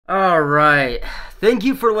Alright, thank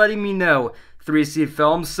you for letting me know, 3C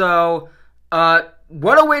Films. So,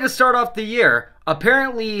 what a way to start off the year.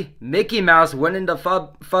 Apparently, Mickey Mouse went into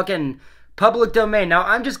fucking public domain. Now,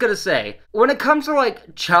 I'm just gonna say, when it comes to,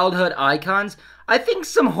 like, childhood icons, I think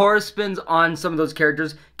some horror spins on some of those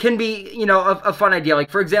characters can be, you know, a fun idea. Like,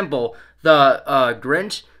 for example, the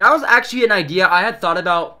Grinch. That was actually an idea I had thought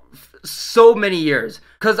about so many years.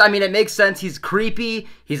 Because, I mean, it makes sense. He's creepy,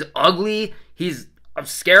 he's ugly, he's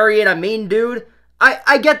scary and a mean dude.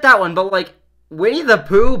 I get that one, but like Winnie the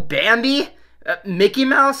Pooh, Bambi, Mickey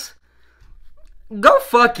Mouse, go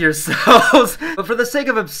fuck yourselves. But for the sake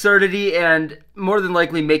of absurdity and more than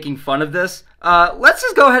likely making fun of this, let's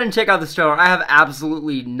just go ahead and check out this trailer. I have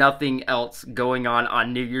absolutely nothing else going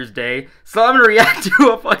on New Year's Day, so I'm gonna react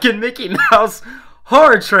to a fucking Mickey Mouse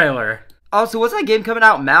horror trailer. Also, what's that game coming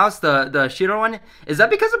out? Mouse, the shooter one? Is that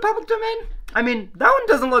because of public domain? I mean, that one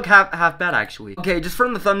doesn't look half bad, actually. Okay, just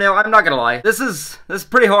from the thumbnail, I'm not gonna lie. This is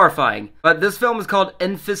pretty horrifying. But this film is called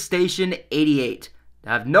Infestation 88.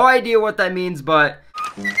 I have no idea what that means, but...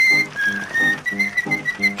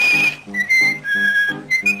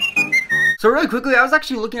 So really quickly, I was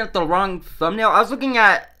actually looking at the wrong thumbnail. I was looking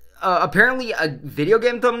at, apparently, a video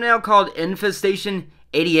game thumbnail called Infestation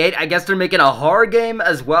 88. I guess they're making a horror game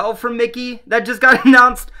as well from Mickey that just got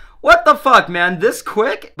announced. What the fuck, man? This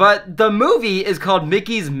quick? But the movie is called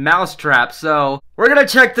Mickey's Mousetrap, so we're gonna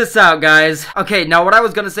check this out, guys. Okay, now what I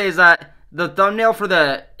was gonna say is that the thumbnail for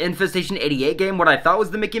the Infestation 88 game, what I thought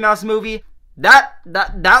was the Mickey Mouse movie, that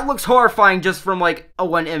looks horrifying just from like a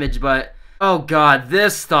one image, but oh god,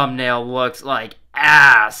 this thumbnail looks like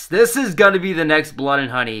ass. This is gonna be the next Blood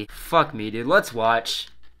and Honey. Fuck me, dude. Let's watch.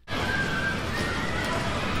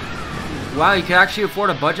 Wow, you can actually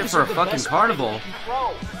afford a budget for a fucking carnival.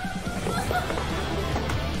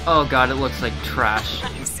 Oh god, it looks like trash.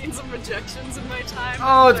 I've seen some rejections in my time.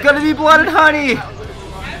 Oh, it's gonna be Blood and Honey!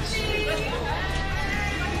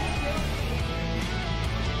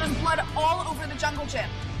 There's blood all over the jungle gym.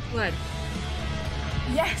 Blood.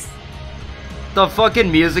 Yes. The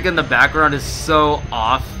fucking music in the background is so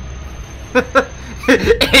off.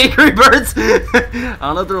 Angry Birds? I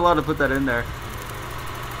don't know if they're allowed to put that in there.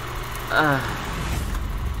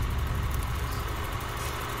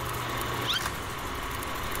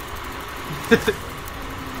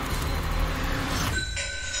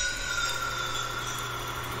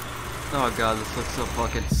 Oh god, this looks so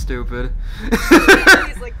fucking stupid.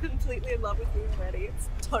 He's like completely in love with me already. It's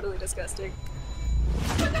totally disgusting.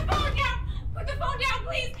 Put the phone down! Put the phone down,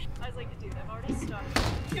 please! I was like, dude, I've already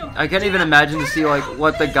stopped. I can't even imagine to see like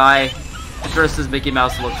what the guy dressed as Mickey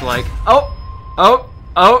Mouse looks like. Oh! Oh!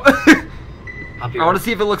 Oh! I want to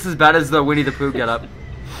see if it looks as bad as the Winnie the Pooh getup.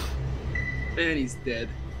 And he's dead.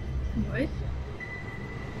 What?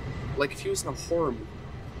 Like if he was in a horror movie,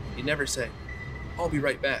 he'd never say, "I'll be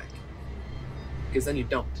right back," because then you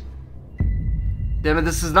don't. Damn it,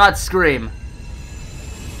 this is not Scream.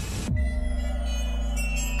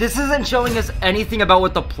 This isn't showing us anything about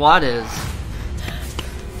what the plot is.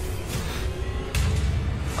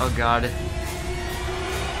 Oh god.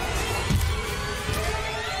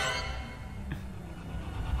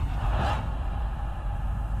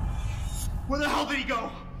 Where the hell did he go?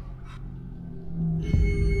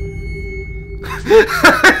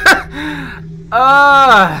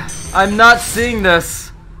 I'm not seeing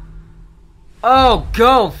this. Oh,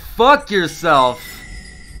 go fuck yourself.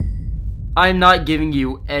 I'm not giving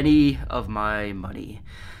you any of my money.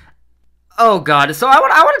 Oh god, so I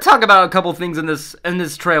want to talk about a couple things in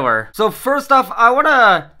this trailer. So first off, I want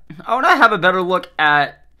to have a better look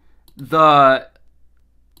at the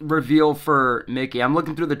reveal for Mickey. I'm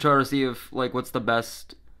looking through the trailer to see if like what's the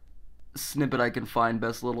best snippet I can find,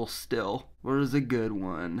 best little still. Where's a good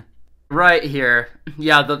one? Right here.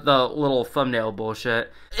 Yeah, the little thumbnail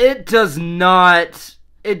bullshit. It does not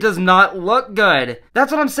look good.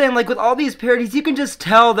 That's what I'm saying, like with all these parodies, you can just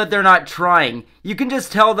tell that they're not trying. You can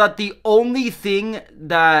just tell that the only thing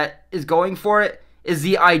that is going for it is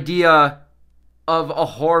the idea of a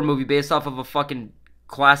horror movie based off of a fucking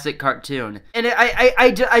classic cartoon. And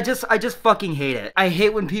I just fucking hate it. I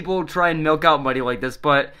hate when people try and milk out money like this,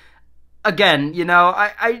 but again, you know,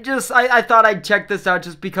 I thought I'd check this out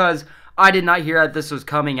just because I did not hear that this was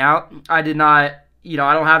coming out. I did not, you know,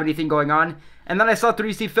 I don't have anything going on. And then I saw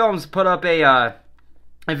 3C Films put up a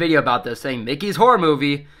video about this saying Mickey's horror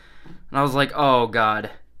movie. And I was like, oh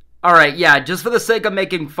god. Alright, yeah, just for the sake of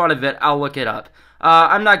making fun of it, I'll look it up.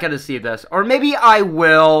 I'm not gonna see this. Or maybe I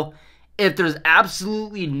will if there's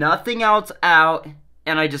absolutely nothing else out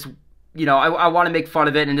and I just, you know, I want to make fun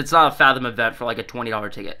of it and it's not a Fathom event for like a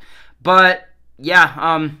 $20 ticket. But,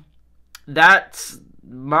 yeah, that's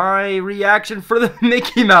my reaction for the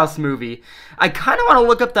Mickey Mouse movie. I kind of want to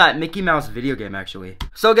look up that Mickey Mouse video game, actually.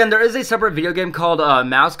 So again, there is a separate video game called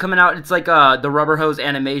Mouse coming out. It's like the Rubber Hose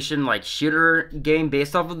animation, like, shooter game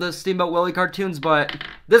based off of the Steamboat Willie cartoons, but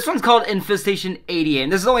this one's called Infestation 88,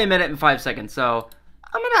 and this is only 1 minute and 5 seconds, so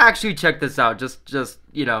I'm gonna actually check this out, just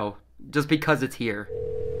you know, just because it's here.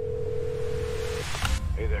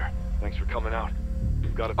 Hey there, thanks for coming out.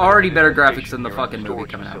 We've got Already better graphics than the fucking movie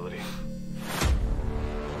coming out.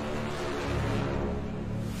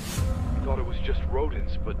 Thought it was just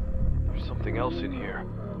rodents, but there's something else in here.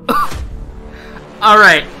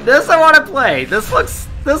 Alright, this I want to play. This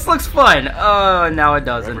looks fun. Oh, now it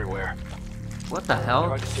doesn't. Everywhere. What the hell?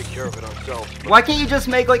 Tried to take care of it ourselves. Why can't you just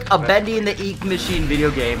make like a Bendy and the Ink Machine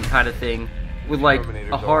video game kind of thing with like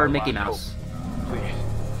a horror Mickey Mouse? Please,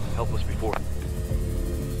 help us before.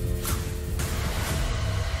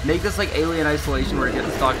 Make this like Alien Isolation where you're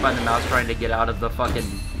getting stalked by the mouse trying to get out of the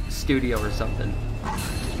fucking studio or something.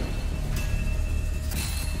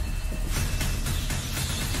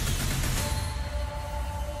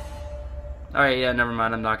 Alright, yeah, never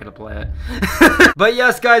mind, I'm not gonna play it. But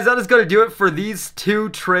yes, guys, that is gonna do it for these 2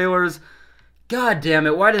 trailers. God damn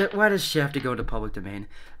it, why does shit have to go into public domain?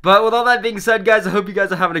 But with all that being said, guys, I hope you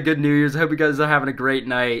guys are having a good New Year's. I hope you guys are having a great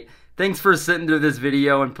night. Thanks for sitting through this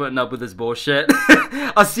video and putting up with this bullshit.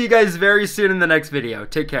 I'll see you guys very soon in the next video.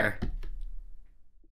 Take care.